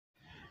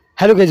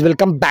Hello guys,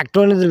 welcome back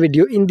to another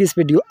video. In this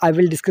video I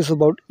will discuss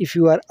about if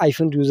you are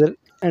iPhone user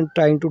and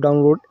trying to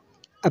download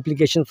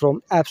application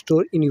from App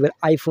Store in your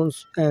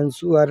iPhones and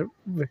you are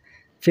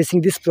facing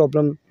this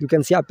problem, you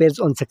can see appears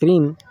on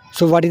screen.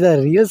 So what is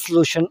the real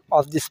solution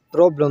of this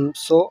problem?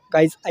 So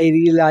guys, I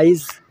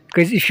realize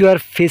guys, if you are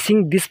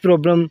facing this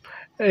problem,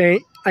 I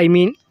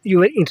mean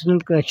your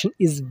internet connection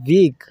is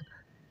weak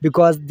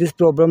because this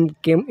problem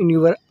came in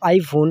your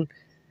iPhone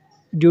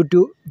due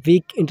to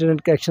weak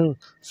internet connection.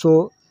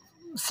 So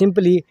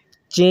simply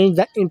change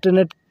the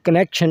internet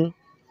connection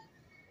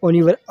on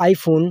your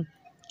iPhone,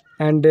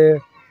 and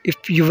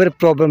if your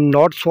problem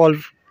not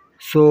solved,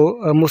 so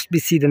must be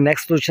see the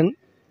next solution.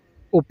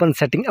 Open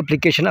setting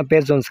application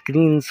appears on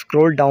screen,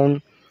 scroll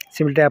down,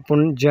 simply tap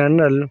on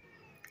general,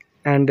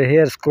 and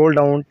here scroll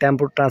down,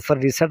 tap on transfer,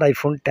 reset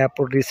iPhone, tap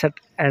on reset,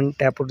 and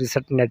tap on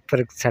reset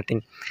network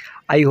setting.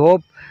 I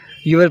hope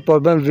your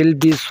problem will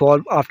be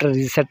solved after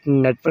reset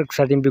network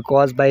setting,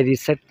 because by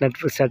reset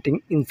network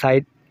setting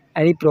inside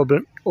any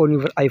problem on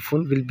your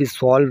iPhone will be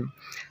solved.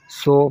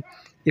 So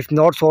if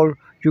not solved,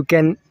 you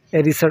can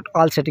reset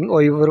all setting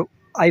on your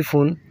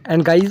iPhone.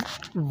 And guys,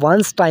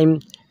 once time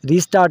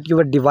restart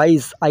your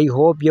device, I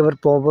hope your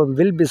problem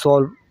will be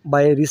solved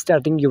by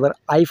restarting your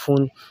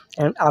iPhone.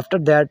 And after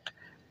that,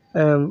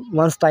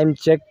 once time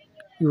check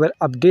your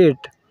update,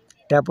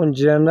 tap on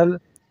journal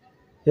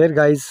here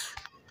guys,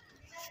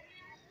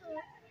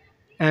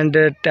 and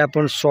tap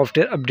on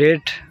software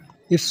update.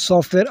 If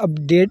software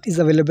update is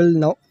available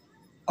now,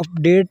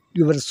 update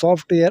your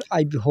software.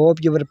 I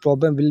hope your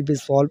problem will be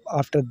solved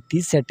after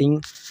this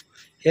setting.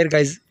 Here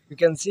guys, you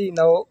can see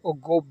now.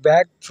 Go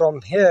back from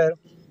here,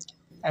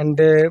 and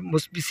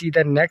must be see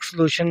the next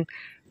solution.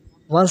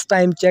 Once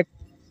time check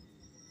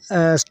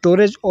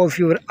storage of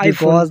your iPhone,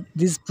 because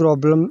this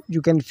problem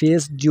you can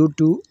face due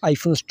to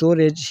iPhone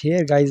storage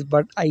here guys,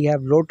 but I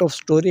have lot of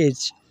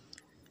storage.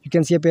 You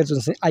can see a pair.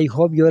 I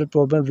hope your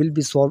problem will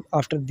be solved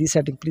after this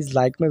setting. Please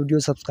like my video,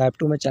 subscribe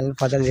to my channel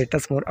for the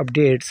latest more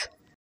updates.